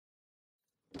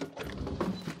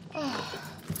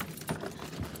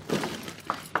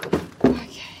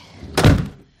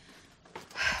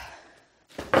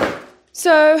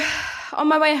So on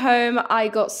my way home, I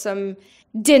got some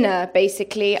dinner,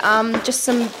 basically. Just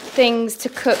some things to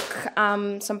cook,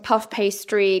 some puff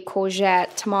pastry,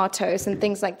 courgette, tomatoes, and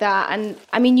things like that. And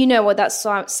I mean, you know what that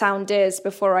sound is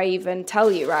before I even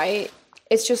tell you, right?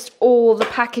 It's just all the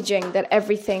packaging that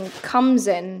everything comes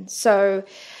in. So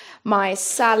my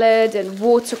salad and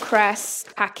watercress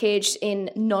packaged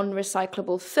in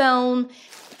non-recyclable film,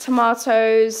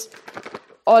 tomatoes,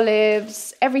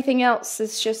 olives, everything else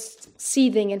is just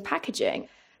seething in packaging.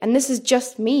 And this is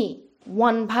just me,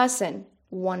 one person,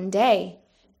 one day.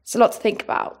 It's a lot to think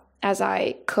about as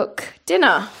I cook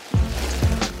dinner.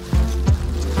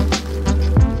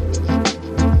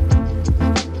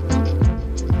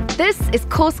 This is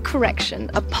Course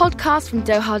Correction, a podcast from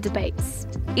Doha Debates.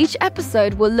 Each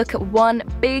episode will look at one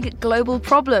big global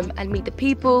problem and meet the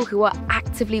people who are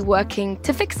actively working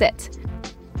to fix it.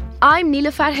 I'm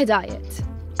Niloufar Hedayat,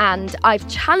 and I've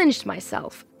challenged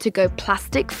myself to go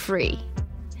plastic-free.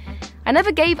 I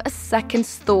never gave a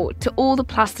second's thought to all the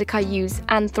plastic I use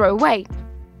and throw away.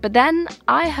 But then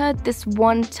I heard this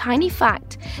one tiny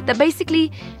fact that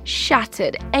basically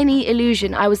shattered any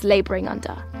illusion I was labouring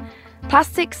under.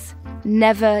 Plastics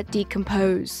never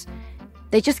decompose.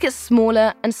 They just get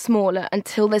smaller and smaller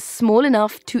until they're small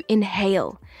enough to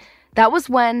inhale. That was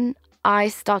when I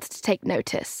started to take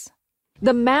notice.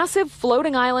 The massive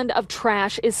floating island of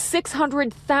trash is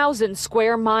 600,000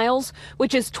 square miles,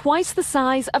 which is twice the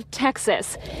size of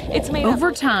Texas. It's made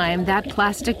Over time, that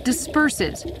plastic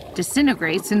disperses,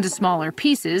 disintegrates into smaller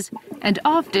pieces, and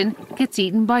often gets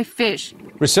eaten by fish.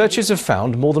 Researchers have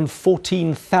found more than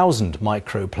 14,000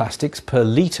 microplastics per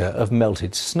litre of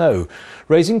melted snow,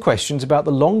 raising questions about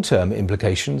the long-term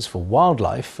implications for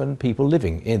wildlife and people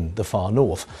living in the far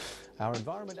north. Our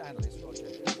environment analyst, Roger.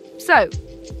 So,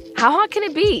 how hard can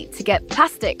it be to get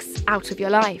plastics out of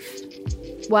your life?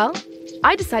 Well,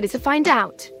 I decided to find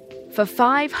out. For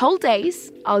 5 whole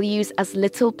days, I'll use as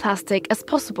little plastic as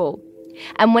possible.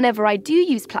 And whenever I do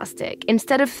use plastic,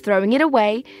 instead of throwing it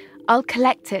away, I'll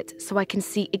collect it so I can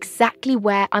see exactly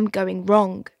where I'm going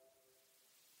wrong.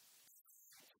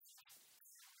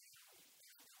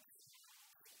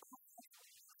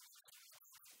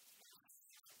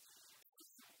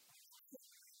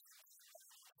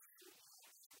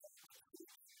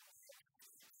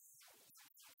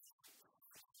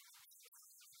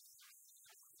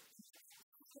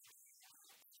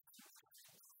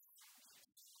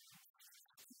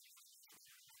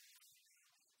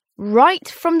 Right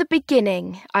from the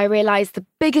beginning, I realized the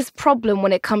biggest problem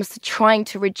when it comes to trying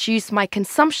to reduce my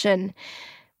consumption,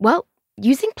 well,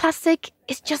 using plastic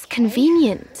is just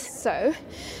convenient. So,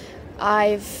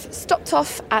 I've stopped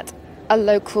off at a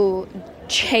local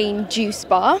chain juice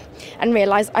bar and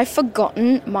realized I've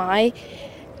forgotten my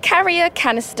carrier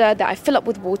canister that I fill up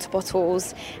with water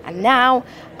bottles, and now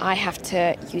I have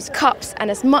to use cups. And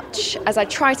as much as I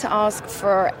try to ask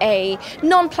for a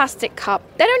non-plastic cup,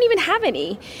 they don't even have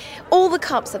any. All the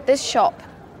cups that this shop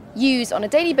use on a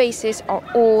daily basis are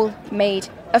all made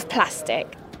of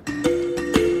plastic.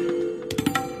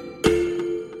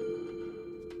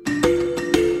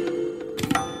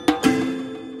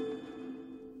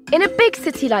 In a big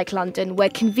city like London, where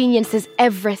convenience is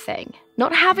everything,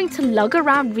 not having to lug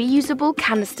around reusable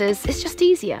canisters is just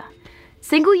easier.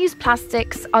 Single-use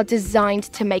plastics are designed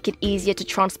to make it easier to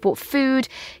transport food,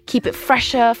 keep it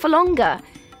fresher for longer,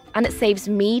 and it saves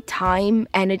me time,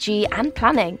 energy, and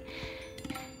planning.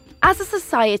 As a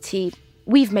society,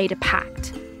 we've made a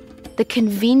pact. The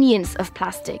convenience of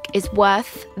plastic is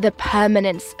worth the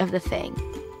permanence of the thing.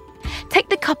 Take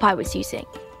the cup I was using.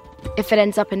 If it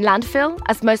ends up in landfill,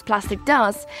 as most plastic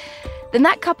does, then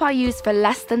that cup I used for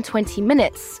less than 20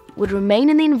 minutes would remain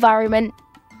in the environment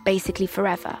basically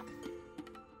forever.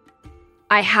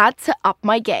 I had to up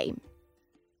my game.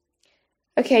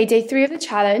 Okay, day 3 of the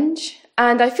challenge,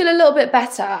 and I feel a little bit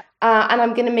better. And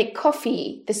I'm going to make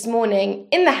coffee this morning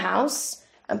in the house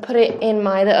and put it in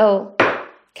my little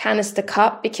canister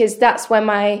cup, because that's where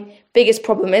my biggest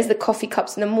problem is, the coffee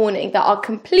cups in the morning that are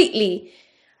completely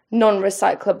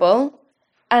non-recyclable.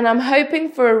 And I'm hoping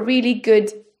for a really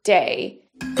good day.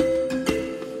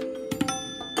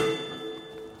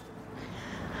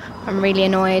 I'm really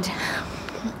annoyed.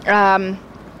 A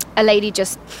lady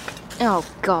just... Oh,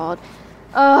 God.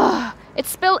 Oh, it's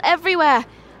spilled everywhere.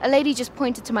 A lady just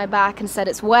pointed to my back and said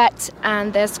it's wet,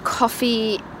 and there's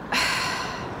coffee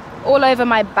all over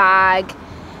my bag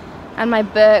and my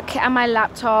book and my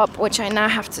laptop, which I now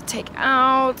have to take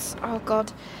out. Oh,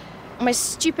 God. My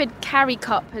stupid carry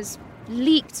cup has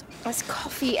leaked. There's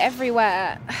coffee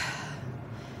everywhere.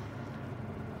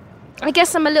 I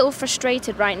guess I'm a little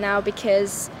frustrated right now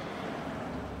because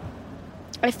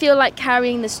I feel like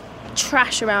carrying this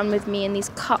trash around with me in these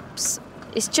cups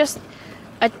is just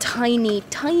a tiny,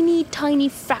 tiny, tiny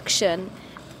fraction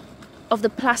of the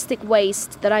plastic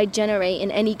waste that I generate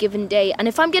in any given day. And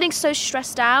if I'm getting so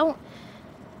stressed out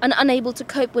and unable to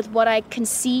cope with what I can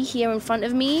see here in front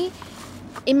of me,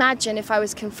 imagine if I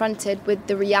was confronted with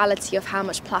the reality of how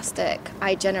much plastic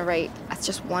I generate as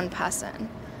just one person.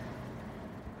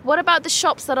 What about the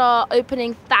shops that are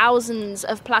opening thousands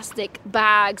of plastic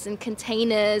bags and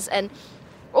containers and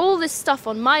all this stuff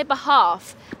on my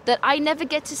behalf that I never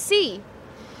get to see?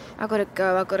 I gotta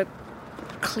go. I gotta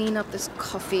clean up this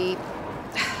coffee.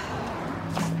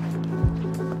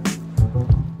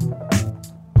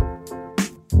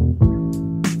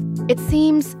 It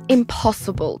seems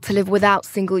impossible to live without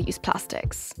single-use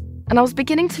plastics, and I was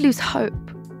beginning to lose hope.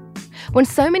 When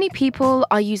so many people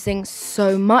are using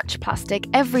so much plastic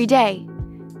every day,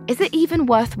 is it even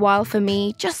worthwhile for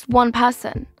me, just one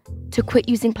person, to quit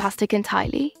using plastic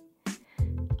entirely?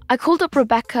 I called up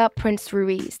Rebecca Prince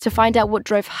Ruiz to find out what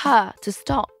drove her to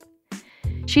stop.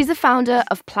 She's the founder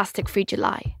of Plastic Free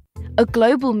July, a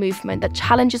global movement that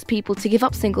challenges people to give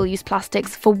up single-use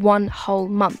plastics for one whole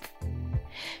month.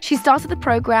 She started the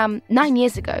program 9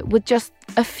 years ago with just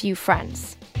a few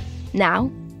friends.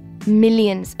 Now,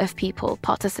 millions of people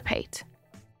participate.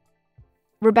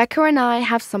 Rebecca and I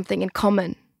have something in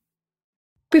common.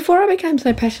 Before I became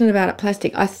so passionate about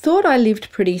plastic, I thought I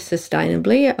lived pretty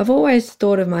sustainably. I've always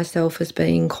thought of myself as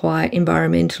being quite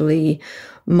environmentally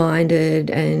minded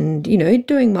and,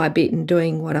 doing my bit and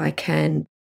doing what I can.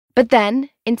 But then,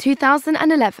 in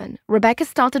 2011, Rebecca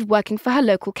started working for her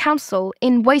local council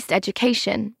in waste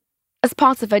education. As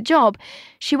part of her job,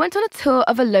 she went on a tour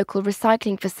of a local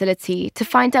recycling facility to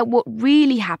find out what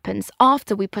really happens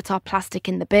after we put our plastic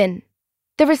in the bin.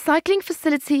 The recycling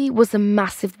facility was a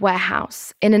massive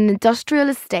warehouse in an industrial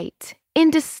estate,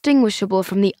 indistinguishable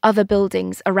from the other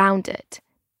buildings around it.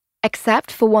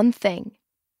 Except for one thing.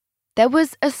 There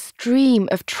was a stream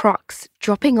of trucks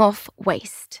dropping off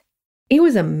waste. It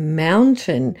was a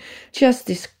mountain, just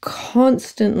this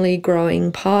constantly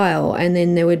growing pile. And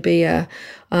then there would be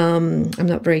I'm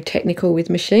not very technical with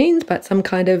machines, but some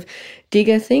kind of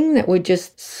digger thing that would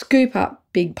just scoop up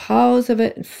big piles of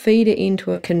it and feed it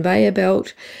into a conveyor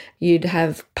belt. You'd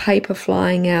have paper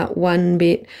flying out one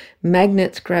bit,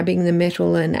 magnets grabbing the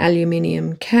metal and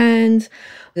aluminium cans.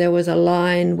 There was a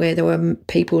line where there were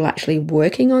people actually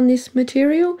working on this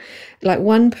material. Like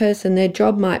one person, their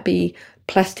job might be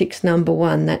plastics number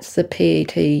 1, that's the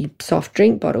PET soft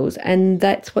drink bottles. And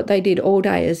that's what they did all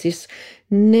day as this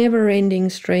never-ending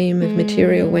stream of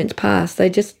material went past. They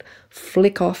just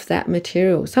flick off that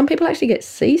material. Some people actually get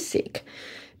seasick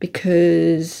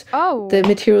because the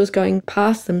material's going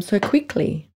past them so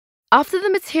quickly. After the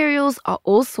materials are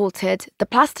all sorted, the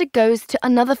plastic goes to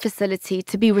another facility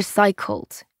to be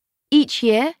recycled. Each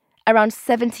year, around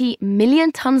 70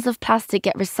 million tons of plastic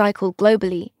get recycled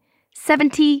globally.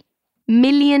 70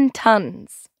 million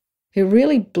tons. It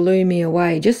really blew me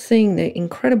away, just seeing the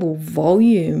incredible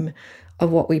volume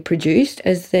of what we produced,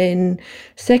 as then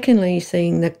secondly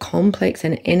seeing the complex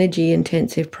and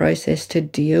energy-intensive process to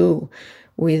deal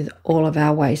with all of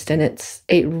our waste. And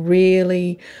it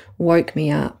really woke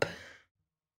me up.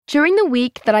 During the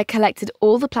week that I collected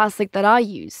all the plastic that I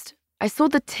used, I saw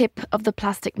the tip of the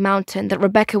plastic mountain that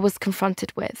Rebecca was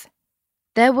confronted with.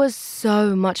 There was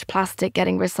so much plastic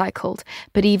getting recycled,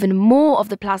 but even more of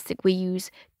the plastic we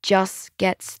use just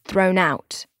gets thrown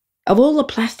out. Of all the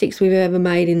plastics we've ever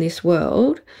made in this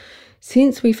world,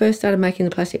 since we first started making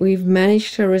the plastic, we've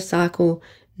managed to recycle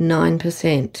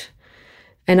 9%.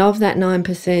 And of that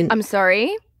 9%... I'm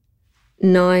sorry?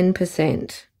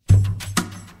 9%.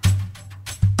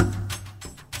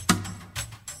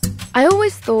 I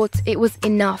always thought it was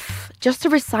enough just to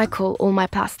recycle all my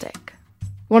plastic.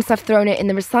 Once I've thrown it in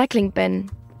the recycling bin,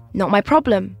 not my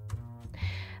problem.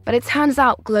 But it turns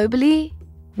out globally,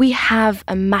 we have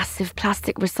a massive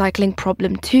plastic recycling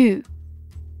problem too.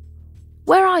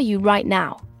 Where are you right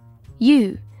now?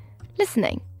 You,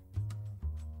 listening.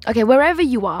 Okay, wherever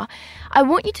you are, I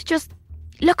want you to just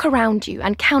look around you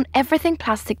and count everything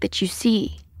plastic that you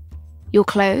see. Your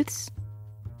clothes,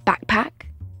 backpack.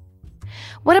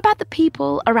 What about the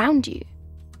people around you?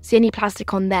 See any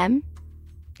plastic on them?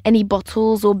 Any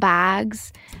bottles or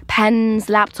bags, pens,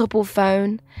 laptop or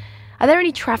phone? Are there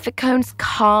any traffic cones,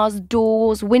 cars,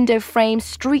 doors, window frames,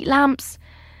 street lamps?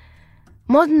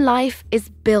 Modern life is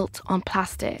built on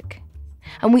plastic,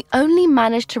 and we only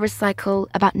manage to recycle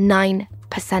about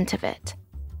 9% of it.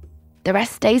 The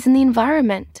rest stays in the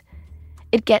environment.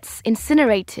 It gets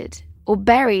incinerated or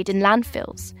buried in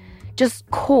landfills, just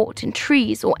caught in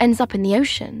trees or ends up in the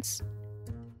oceans.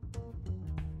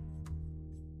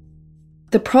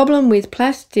 The problem with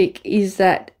plastic is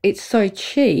that it's so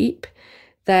cheap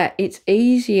that it's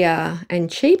easier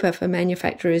and cheaper for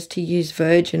manufacturers to use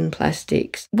virgin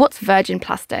plastics. What's virgin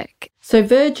plastic? So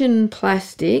virgin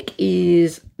plastic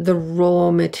is the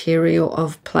raw material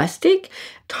of plastic,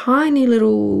 tiny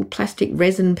little plastic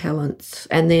resin pellets,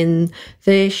 and then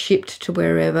they're shipped to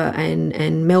wherever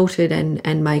and melted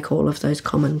and make all of those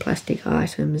common plastic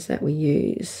items that we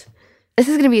use. This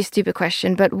is going to be a stupid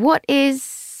question, but what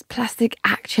is plastic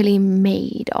actually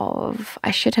made of?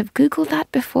 I should have Googled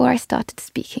that before I started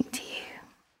speaking to you.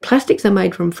 Plastics are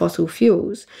made from fossil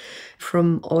fuels,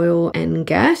 from oil and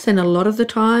gas, and a lot of the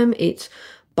time it's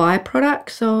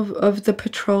byproducts of the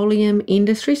petroleum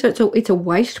industry. So it's a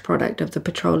waste product of the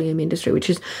petroleum industry, which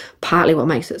is partly what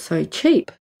makes it so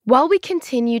cheap. While we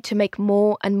continue to make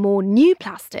more and more new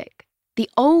plastic, the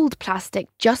old plastic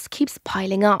just keeps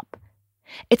piling up.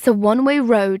 It's a one-way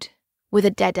road with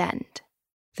a dead end.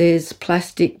 There's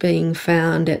plastic being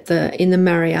found in the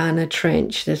Mariana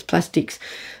Trench. There's plastics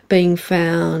being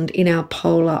found in our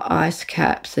polar ice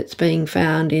caps. It's being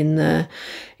found in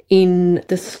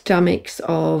the stomachs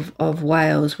of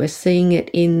whales. We're seeing it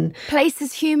in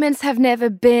places humans have never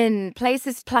been,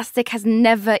 places plastic has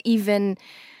never even,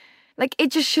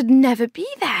 it just should never be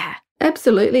there.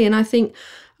 Absolutely. And I think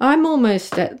I'm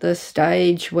almost at the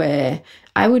stage where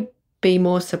I would be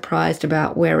more surprised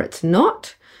about where it's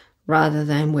not rather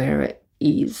than where it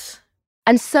is.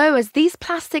 And so as these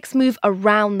plastics move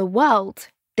around the world,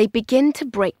 they begin to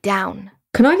break down.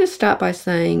 Can I just start by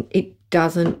saying it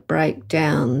doesn't break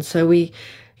down? So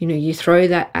you throw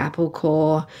that apple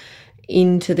core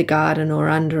into the garden or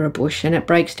under a bush and it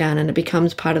breaks down and it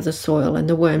becomes part of the soil and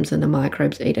the worms and the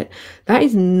microbes eat it. That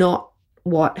is not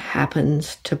what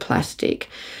happens to plastic.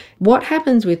 What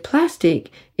happens with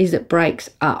plastic is it breaks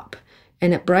up.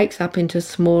 And it breaks up into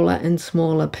smaller and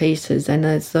smaller pieces. And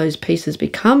as those pieces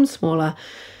become smaller,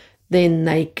 then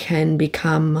they can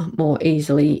become more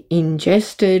easily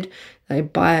ingested. They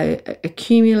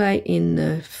bioaccumulate in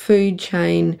the food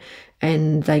chain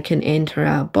and they can enter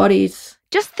our bodies.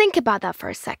 Just think about that for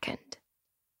a second.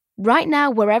 Right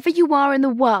now, wherever you are in the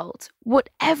world,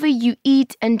 whatever you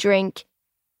eat and drink,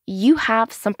 you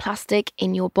have some plastic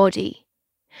in your body.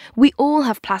 We all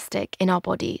have plastic in our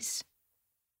bodies.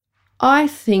 I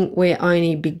think we're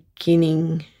only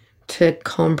beginning to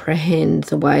comprehend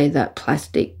the way that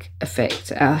plastic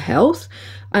affects our health.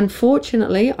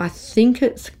 Unfortunately, I think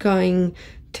it's going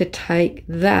to take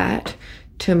that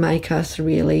to make us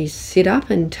really sit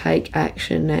up and take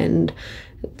action, and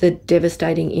the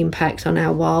devastating impacts on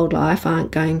our wildlife aren't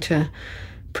going to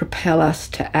propel us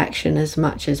to action as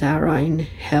much as our own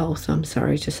health, I'm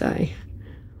sorry to say.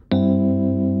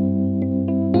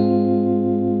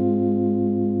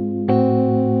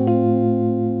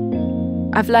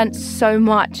 I've learned so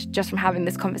much just from having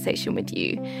this conversation with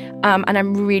you. And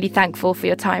I'm really thankful for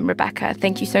your time, Rebecca.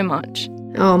 Thank you so much.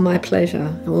 Oh, my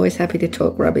pleasure. I'm always happy to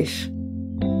talk rubbish.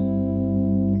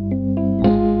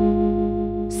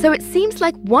 So it seems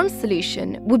like one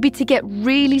solution would be to get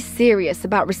really serious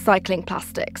about recycling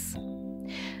plastics.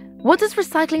 What does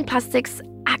recycling plastics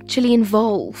actually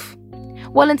involve?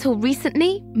 Well, until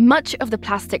recently, much of the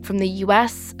plastic from the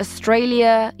US,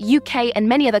 Australia, UK, and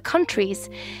many other countries,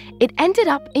 it ended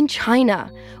up in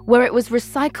China, where it was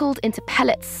recycled into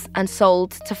pellets and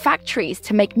sold to factories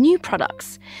to make new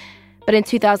products. But in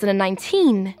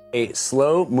 2019... a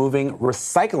slow-moving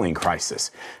recycling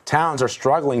crisis. Towns are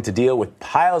struggling to deal with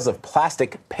piles of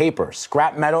plastic, paper,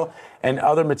 scrap metal, and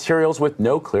other materials with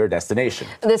no clear destination.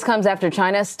 This comes after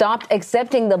China stopped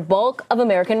accepting the bulk of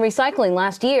American recycling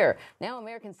last year. Now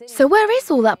American cities... So where is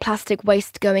all that plastic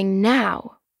waste going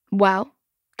now? Well,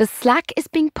 the slack is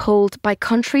being pulled by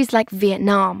countries like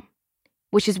Vietnam,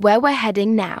 which is where we're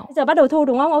heading now. Giờ bắt đầu thu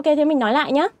đúng không? Ok, thế mình nói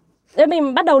lại nhá. Để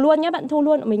mình bắt đầu luôn nhé, bạn thu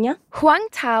luôn của mình nhé. Huang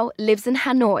Tao lives in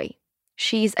Hanoi.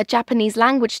 She's a Japanese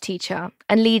language teacher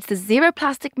and leads the Zero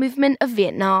Plastic movement of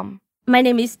Vietnam. My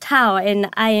name is Tao and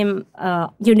I am a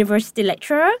university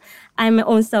lecturer. I'm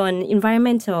also an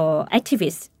environmental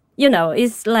activist. You know,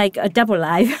 it's like a double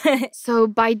life. So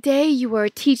by day you were a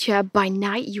teacher, by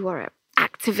night you were an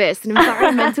activist, an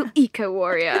environmental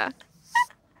eco-warrior.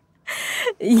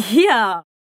 Yeah.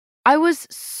 I was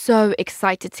so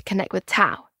excited to connect with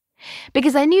Tao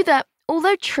because I knew that,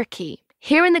 although tricky,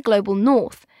 here in the global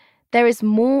north, there is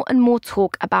more and more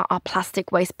talk about our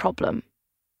plastic waste problem.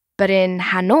 But in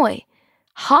Hanoi,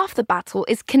 half the battle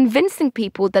is convincing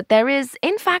people that there is,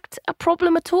 in fact, a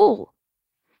problem at all.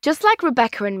 Just like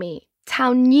Rebecca and me,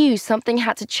 Tao knew something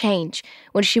had to change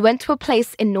when she went to a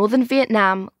place in northern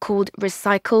Vietnam called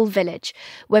Recycle Village,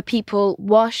 where people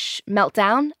wash, melt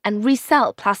down, and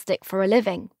resell plastic for a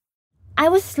living. I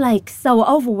was like so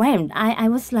overwhelmed. I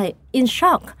was like in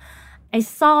shock. I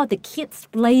saw the kids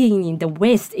playing in the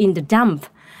waste in the dump.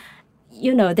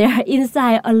 You know, there are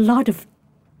inside a lot of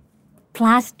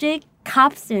plastic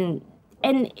cups and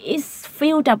it's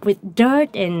filled up with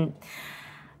dirt, and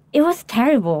it was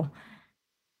terrible.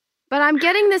 But I'm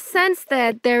getting the sense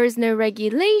that there is no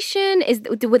regulation.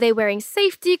 Were they wearing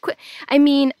safety equipment? I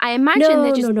mean, I imagine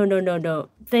they just... No.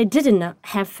 They didn't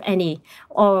have any,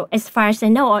 or as far as I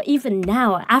know, or even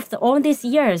now, after all these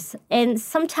years. And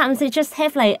sometimes they just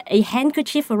have like a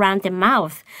handkerchief around their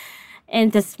mouth.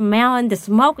 And the smell and the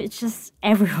smoke is just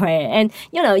everywhere. And,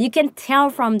 you know, you can tell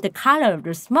from the color of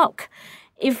the smoke.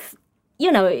 If,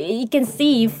 you know, you can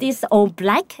see if it's all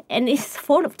black and it's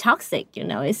full of toxic, you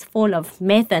know, it's full of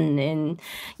methane and,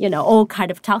 you know, all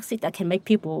kind of toxic that can make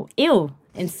people ill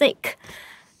and sick.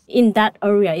 In that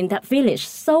area, in that village,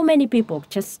 so many people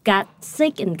just got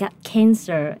sick and got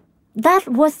cancer. That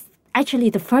was actually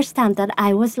the first time that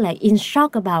I was like in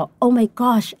shock about, oh my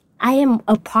gosh, I am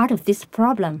a part of this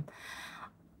problem.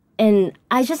 And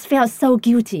I just felt so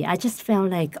guilty. I just felt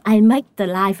like I make the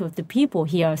life of the people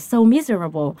here so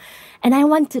miserable. And I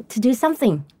wanted to do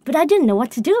something, but I didn't know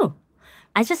what to do.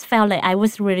 I just felt like I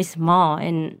was really small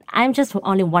and I'm just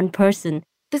only one person.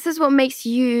 This is what makes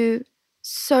you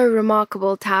so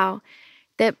remarkable, Thao,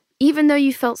 that even though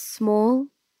you felt small,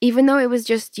 even though it was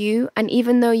just you, and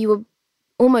even though you were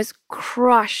almost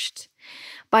crushed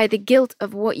by the guilt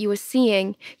of what you were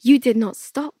seeing, you did not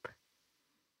stop.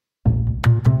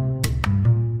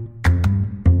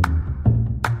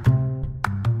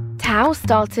 Thao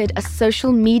started a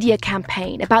social media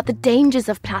campaign about the dangers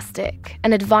of plastic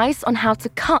and advice on how to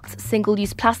cut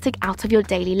single-use plastic out of your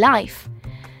daily life.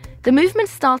 The movement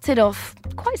started off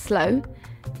quite slow,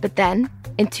 but then,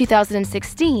 in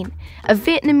 2016, a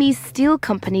Vietnamese steel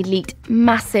company leaked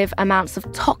massive amounts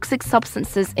of toxic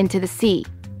substances into the sea.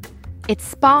 It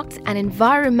sparked an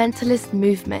environmentalist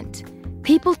movement.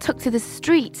 People took to the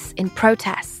streets in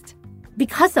protest.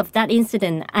 Because of that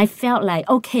incident, I felt like,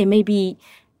 okay, maybe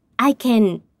I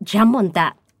can jump on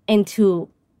that and to,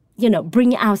 you know,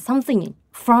 bring out something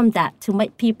from that to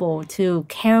make people to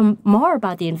care more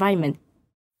about the environment.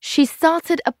 She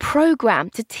started a program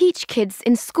to teach kids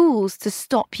in schools to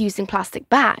stop using plastic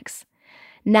bags.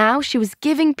 Now she was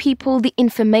giving people the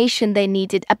information they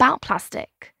needed about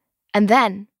plastic. And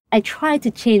then I tried to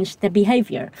change the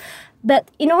behavior. But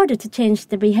in order to change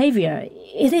the behavior,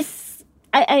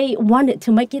 I wanted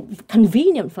to make it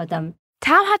convenient for them.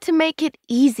 Thao had to make it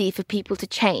easy for people to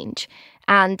change.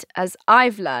 And as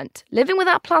I've learned, living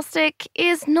without plastic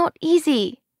is not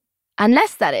easy.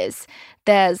 Unless, that is,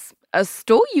 there's a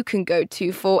store you can go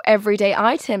to for everyday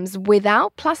items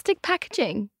without plastic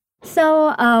packaging.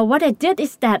 So what I did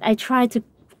is that I tried to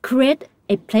create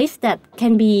a place that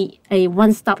can be a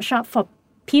one-stop shop for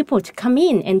people to come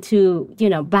in and to, you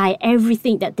know, buy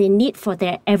everything that they need for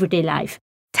their everyday life.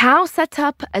 Thao set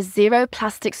up a zero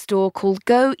plastic store called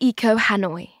Go Eco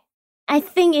Hanoi. I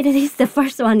think it is the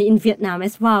first one in Vietnam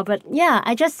as well. But yeah,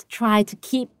 I just try to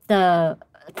keep the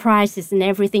prices and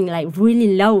everything like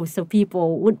really low so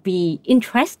people would be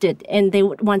interested and they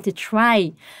would want to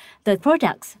try the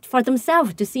products for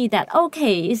themselves to see that,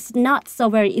 okay, it's not so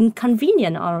very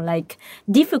inconvenient or like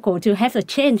difficult to have a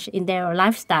change in their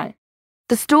lifestyle.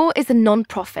 The store is a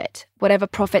non-profit. Whatever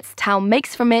profits Thao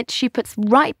makes from it, she puts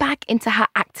right back into her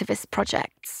activist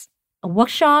projects.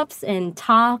 Workshops and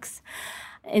talks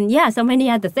and yeah, so many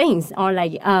other things or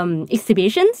like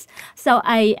exhibitions. So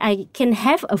I can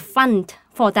have a fund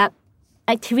for that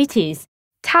activities.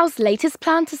 Thao's latest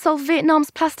plan to solve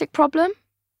Vietnam's plastic problem?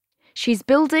 She's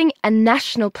building a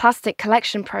national plastic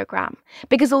collection program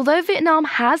because although Vietnam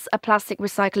has a plastic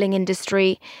recycling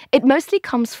industry, it mostly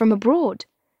comes from abroad.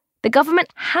 The government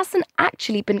hasn't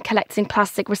actually been collecting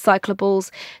plastic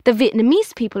recyclables the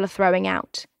Vietnamese people are throwing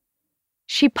out.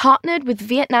 She partnered with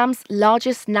Vietnam's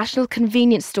largest national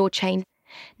convenience store chain.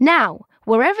 Now,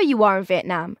 wherever you are in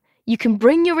Vietnam, you can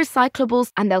bring your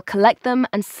recyclables and they'll collect them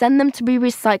and send them to be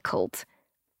recycled.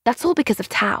 That's all because of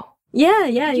Thao. Yeah.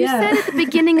 You said at the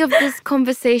beginning of this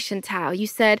conversation, Thao, you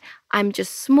said, I'm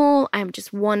just small, I'm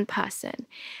just one person.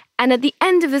 And at the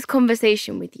end of this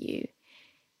conversation with you,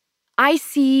 I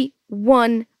see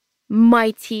one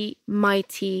mighty,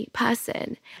 mighty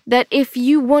person that if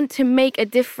you want to make a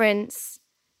difference,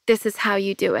 this is how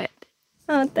you do it.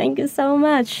 Oh, thank you so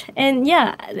much. And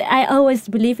yeah, I always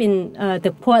believe in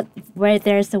the quote, where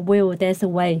there's a will, there's a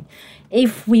way.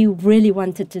 If we really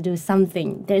wanted to do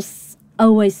something, there's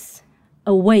always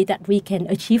a way that we can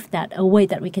achieve that, a way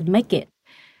that we can make it.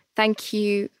 Thank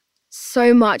you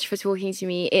so much for talking to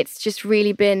me. It's just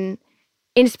really been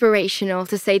inspirational,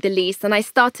 to say the least. And I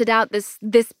started out this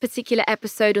particular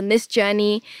episode on this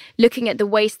journey looking at the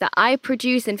waste that I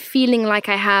produce and feeling like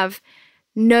I have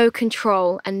no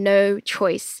control and no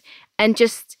choice. And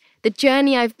just the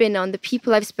journey I've been on, the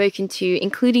people I've spoken to,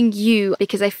 including you,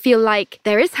 because I feel like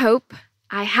there is hope,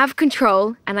 I have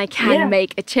control, and I can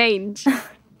make a change.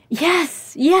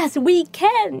 Yes, we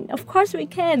can. Of course we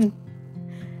can.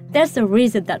 That's the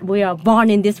reason that we are born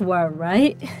in this world,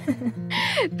 right?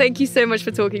 Thank you so much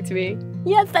for talking to me.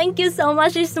 Yeah, thank you so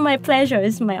much. It's my pleasure.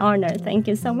 It's my honor. Thank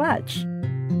you so much.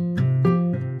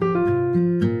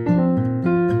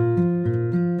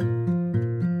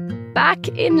 Back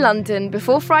in London,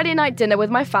 before Friday night dinner with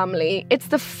my family, it's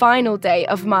the final day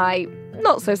of my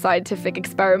not-so-scientific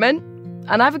experiment,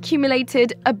 and I've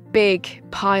accumulated a big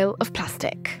pile of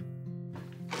plastic.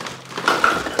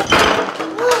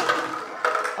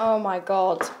 Oh my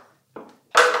God.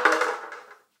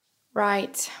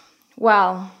 Right.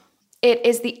 Well, it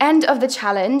is the end of the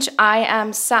challenge. I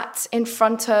am sat in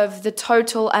front of the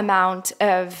total amount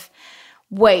of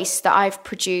waste that I've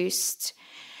produced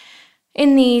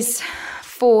in these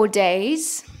 4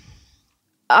 days.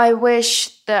 I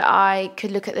wish that I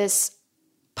could look at this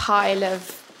pile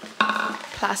of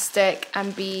plastic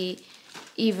and be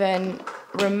even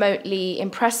remotely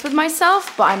impressed with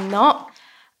myself, but I'm not.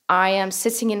 I am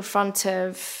sitting in front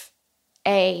of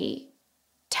a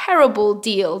terrible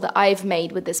deal that I've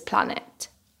made with this planet.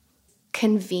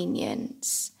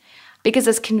 Convenience. Because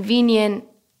as convenient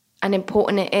and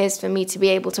important it is for me to be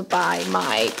able to buy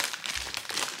my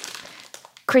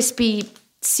crispy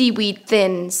seaweed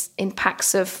thins in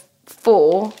packs of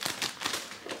 4,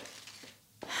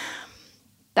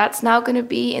 that's now going to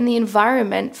be in the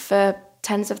environment for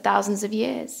tens of thousands of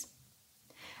years.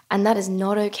 And that is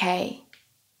not okay.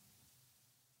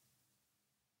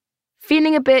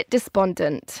 Feeling a bit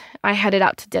despondent, I headed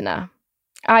out to dinner.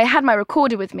 I had my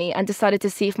recorder with me and decided to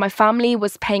see if my family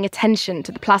was paying attention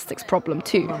to the plastics problem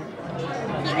too.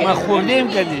 ما خوردیم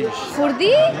کدیش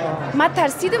خوردی؟ ما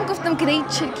ترسیدم گفتم که این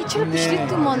چرکی چرا پیشلیت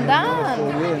تو ماندن.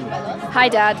 Hi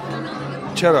Dad.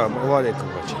 چرا؟ وعلیکم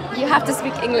بچه. You have to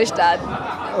speak English, Dad.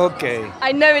 Okay.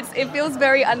 I know it feels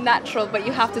very unnatural, but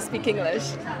you have to speak English.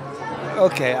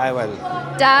 Okay, I will.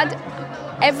 Dad,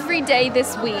 every day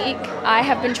this week, I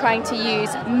have been trying to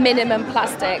use minimum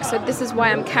plastic. So this is why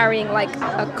I'm carrying like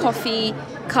a coffee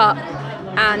cup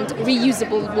and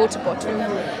reusable water bottle.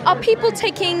 Are people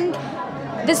taking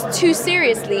this too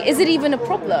seriously? Is it even a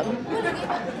problem?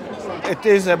 It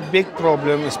is a big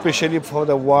problem, especially for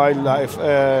the wildlife,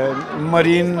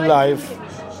 marine life.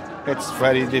 It's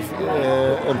very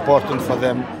important for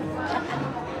them.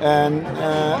 And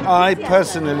I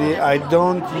personally, I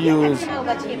don't use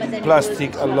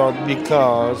plastic a lot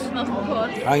because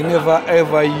I never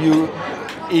ever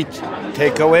eat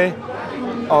takeaway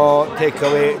or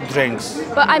takeaway drinks.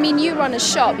 But I mean, you run a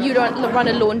shop, you don't run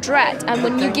a laundrette, and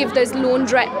when you give those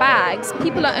laundrette bags,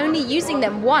 people are only using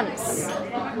them once.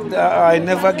 I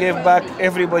never give back.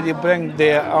 Everybody bring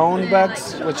their own bags,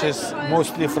 which is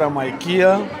mostly from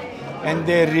IKEA, and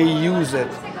they reuse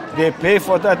it. They pay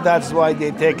for that, that's why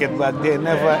they take it, but they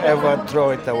never ever throw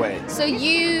it away. So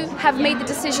you have made the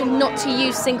decision not to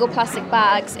use single plastic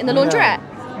bags in the laundrette?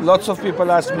 Lots of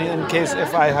people ask me in case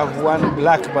if I have one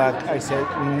black bag. I said,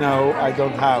 no, I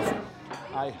don't have.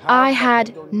 I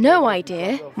had no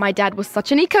idea my dad was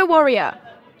such an eco-warrior.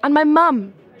 And my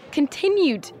mum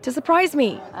continued to surprise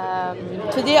me.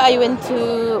 Today I went to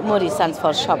Morrison's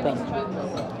for shopping.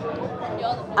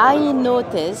 I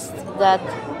noticed that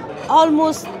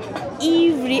almost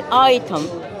every item,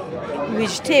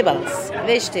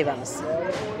 vegetables,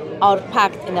 are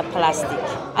packed in a plastic.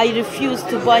 I refuse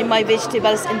to buy my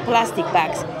vegetables in plastic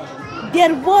bags.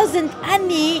 There wasn't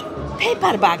any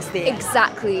paper bags there.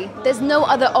 Exactly. There's no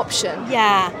other option.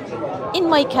 Yeah. In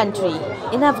my country,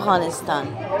 in Afghanistan,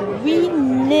 we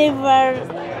never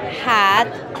had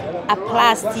a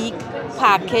plastic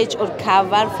package or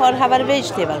cover for our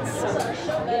vegetables.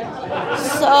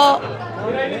 So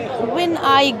when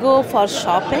I go for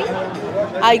shopping,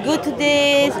 I go to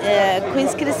the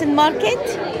Queen's Crescent Market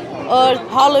or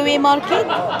Holloway Market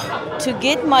to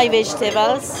get my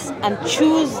vegetables and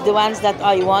choose the ones that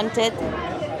I wanted,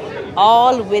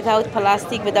 all without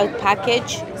plastic, without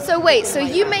package. So wait, so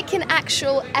you make an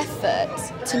actual effort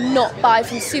to not buy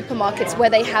from supermarkets where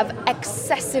they have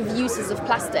excessive uses of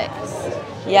plastic?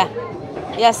 Yeah,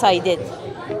 yes I did.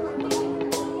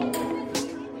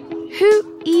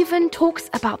 Who even talks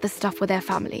about this stuff with their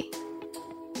family?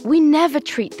 We never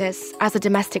treat this as a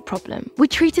domestic problem. We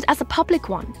treat it as a public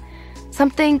one,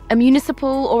 something a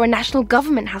municipal or a national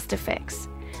government has to fix.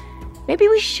 maybe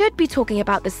we should be talking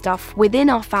about this stuff within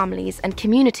our families and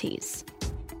communities.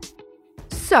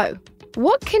 So,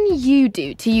 what can you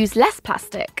do to use less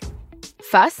plastic?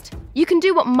 First, you can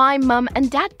do what my mum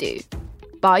and dad do.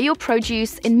 Buy your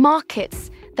produce in markets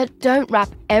that don't wrap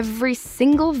every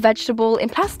single vegetable in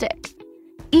plastic.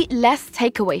 Eat less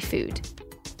takeaway food.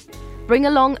 Bring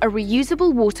along a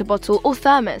reusable water bottle or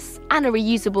thermos and a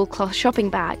reusable cloth shopping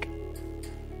bag.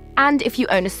 And if you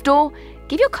own a store,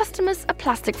 give your customers a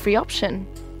plastic-free option.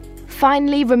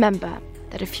 Finally, remember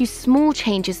that a few small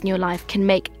changes in your life can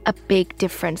make a big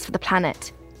difference for the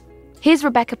planet. Here's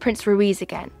Rebecca Prince-Ruiz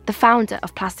again, the founder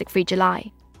of Plastic Free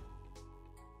July.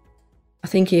 I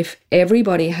think if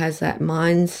everybody has that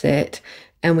mindset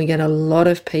and we get a lot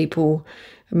of people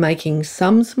making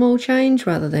some small change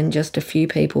rather than just a few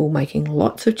people making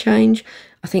lots of change,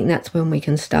 I think that's when we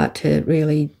can start to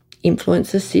really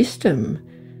influence the system.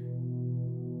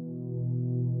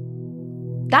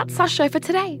 That's our show for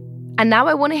today. And now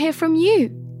I want to hear from you.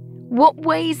 What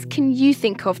ways can you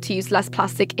think of to use less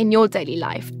plastic in your daily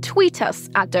life? Tweet us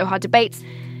at Doha Debates.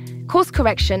 Course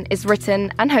Correction is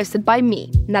written and hosted by me,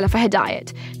 Naloufar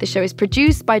Hedayat. The show is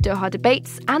produced by Doha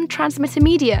Debates and Transmitter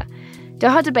Media.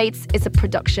 Doha Debates is a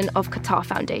production of Qatar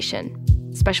Foundation.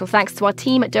 Special thanks to our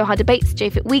team at Doha Debates,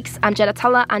 Jafet Weeks, Amjad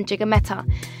Attallah and Jigar Mehta.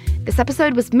 This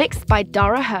episode was mixed by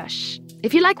Dara Hirsch.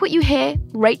 If you like what you hear,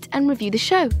 rate and review the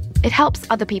show. It helps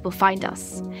other people find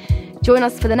us. Join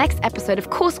us for the next episode of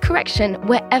Course Correction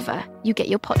wherever you get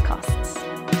your podcasts.